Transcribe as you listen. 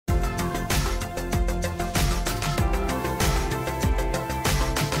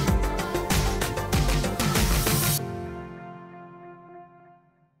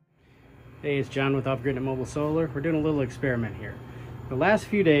Hey, it's John with Gridin It Mobile Solar. We're doing a little experiment here. The last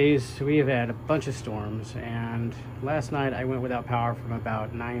few days we have had a bunch of storms, and last night I went without power from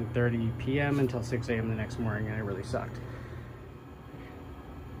about 9:30 p.m. until 6 a.m. the next morning, and it really sucked.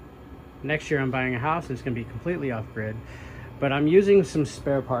 Next year I'm buying a house and it's going to be completely off-grid, but I'm using some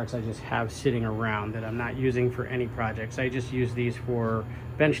spare parts I just have sitting around that I'm not using for any projects. I just use these for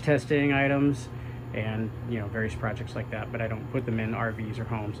bench testing items and various projects like that, but I don't put them in RVs or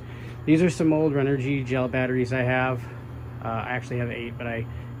homes. These are some old Renogy gel batteries I have. I actually have 8, but I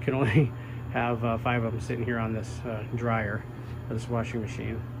can only have 5 of them sitting here on this dryer, or this washing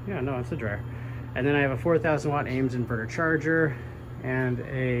machine. Yeah, no, it's a dryer. And then I have a 4,000 watt Ames inverter charger and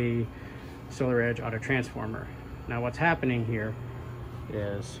a Solar Edge auto transformer. Now what's happening here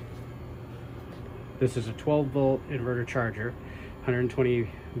is this is a 12 volt inverter charger, 120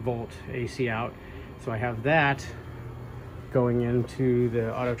 volt AC out. So I have that going into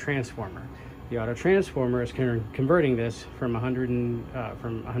the auto transformer. The auto transformer is converting this from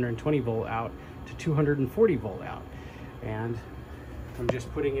 120 volt out to 240 volt out. And I'm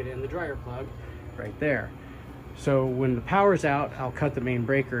just putting it in the dryer plug right there. So when the power's out, I'll cut the main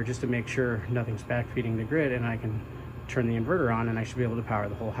breaker just to make sure nothing's backfeeding the grid, and I can turn the inverter on and I should be able to power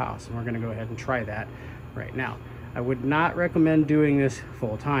the whole house. And we're gonna go ahead and try that right now. I would not recommend doing this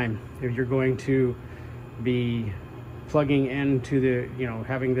full time. If you're going to be plugging into the,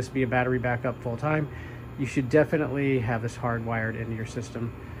 having this be a battery backup full time, you should definitely have this hardwired into your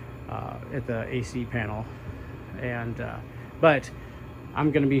system at the AC panel. And but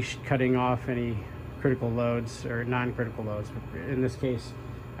I'm going to be cutting off any critical loads or non-critical loads. In this case,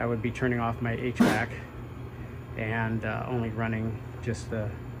 I would be turning off my HVAC and only running just the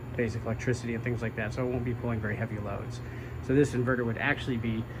basic electricity and things like that, so it won't be pulling very heavy loads. So this inverter would actually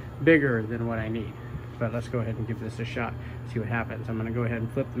be bigger than what I need. But let's go ahead and give this a shot, see what happens. I'm going to go ahead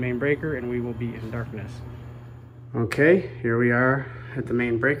and flip the main breaker and we will be in darkness. Okay, here we are at the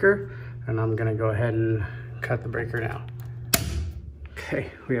main breaker, and I'm going to go ahead and cut the breaker now. Okay,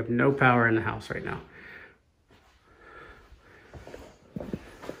 we have no power in the house right now.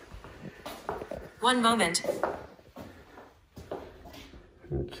 One moment.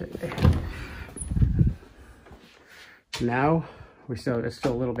 Okay. Now it's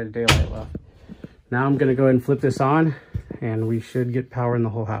still a little bit of daylight left. Now I'm going to go ahead and flip this on, and we should get power in the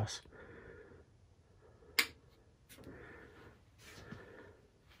whole house.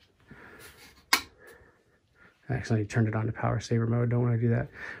 I accidentally turned it on to power saver mode. Don't want to do that.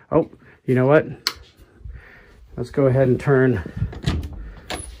 Oh, you know what? Let's go ahead and turn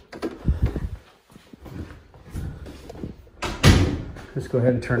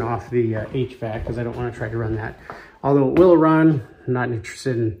off the HVAC, because I don't want to try to run that. Although it will run, I'm not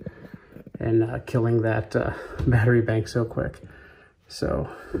interested in killing that battery bank so quick. So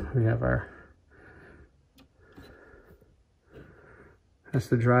we have that's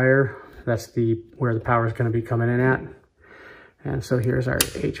the dryer. That's where the power is going to be coming in at. And so here's our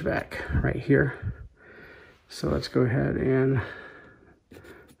HVAC right here. So let's go ahead and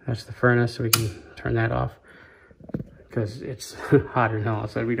that's the furnace, so we can turn that off because it's hotter than hell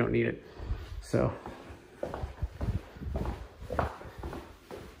outside. We don't need it. So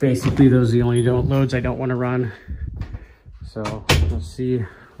basically those are the only loads I don't want to run. So let's see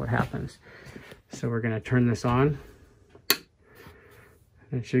what happens. So we're going to turn this on.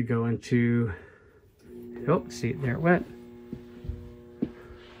 It should go into, oh, see, there it went.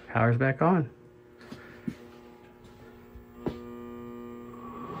 Power's back on.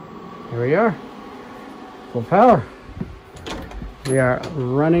 Here we are, full power. We are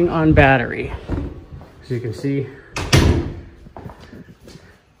running on battery. As you can see,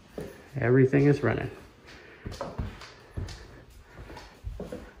 everything is running.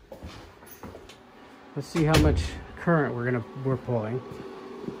 Let's see how much current we're pulling.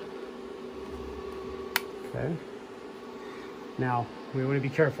 Okay. Now we want to be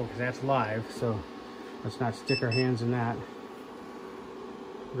careful because that's live, so let's not stick our hands in that.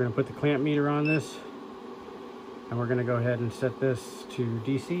 We're going to put the clamp meter on this, and we're going to go ahead and set this to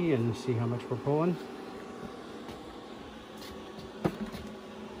DC and see how much we're pulling.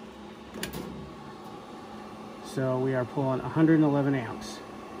 So we are pulling 111 amps.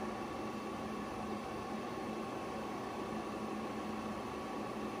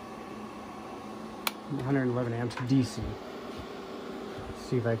 DC. Let's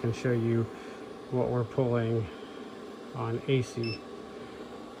see if I can show you what we're pulling on AC.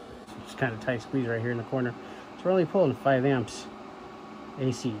 It's kind of tight squeeze right here in the corner. So we're only pulling 5 amps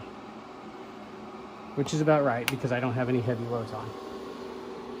AC, which is about right because I don't have any heavy loads on.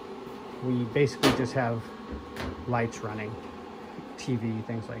 We basically just have lights running, TV,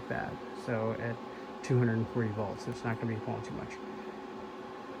 things like that. So at 240 volts, it's not going to be pulling too much.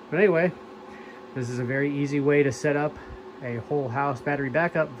 But anyway, this is a very easy way to set up a whole house battery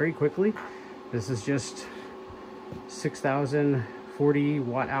backup very quickly. This is just 6,040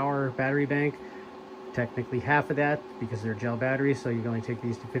 watt-hour battery bank. Technically half of that because they're gel batteries, so you can only take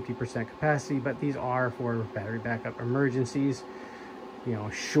these to 50% capacity, but these are for battery backup emergencies, you know,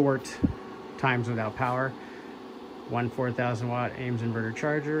 short times without power. One 4,000 watt Ames inverter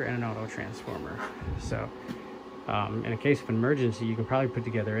charger and an auto transformer. So in a case of an emergency, you can probably put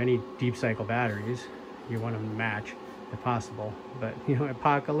together any deep cycle batteries. You want them to match if possible, but you know,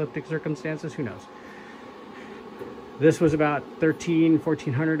 apocalyptic circumstances, who knows. This was about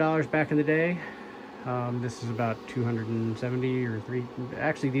 $1,400 back in the day. This is about 270 or three.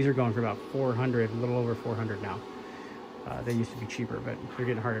 Actually, these are going for about 400, a little over 400 now. They used to be cheaper, but they're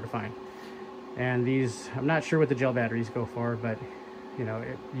getting harder to find. And these, I'm not sure what the gel batteries go for, but you know,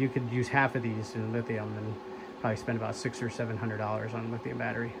 you could use half of these in lithium and probably spend about $600 or $700 on a lithium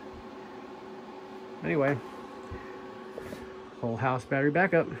battery. Anyway, whole house battery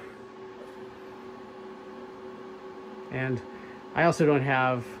backup. And I also don't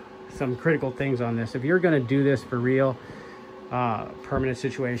have some critical things on this. If you're going to do this for real, permanent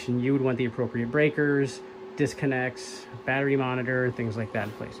situation, you would want the appropriate breakers, disconnects, battery monitor, things like that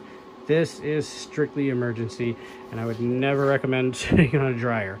in place. This is strictly emergency, and I would never recommend sitting on a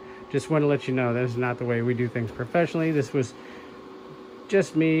dryer. Just want to let you know this is not the way we do things professionally. This was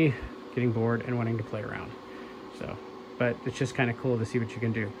just me getting bored and wanting to play around. So, but it's just kind of cool to see what you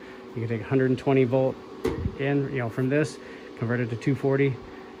can do. You can take 120 volt in, you know, from this, convert it to 240,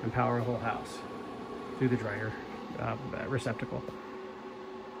 and power a whole house through the dryer receptacle.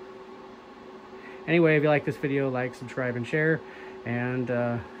 Anyway, if you like this video, like, subscribe, and share, and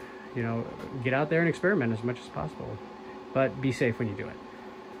you know, get out there and experiment as much as possible, but be safe when you do it.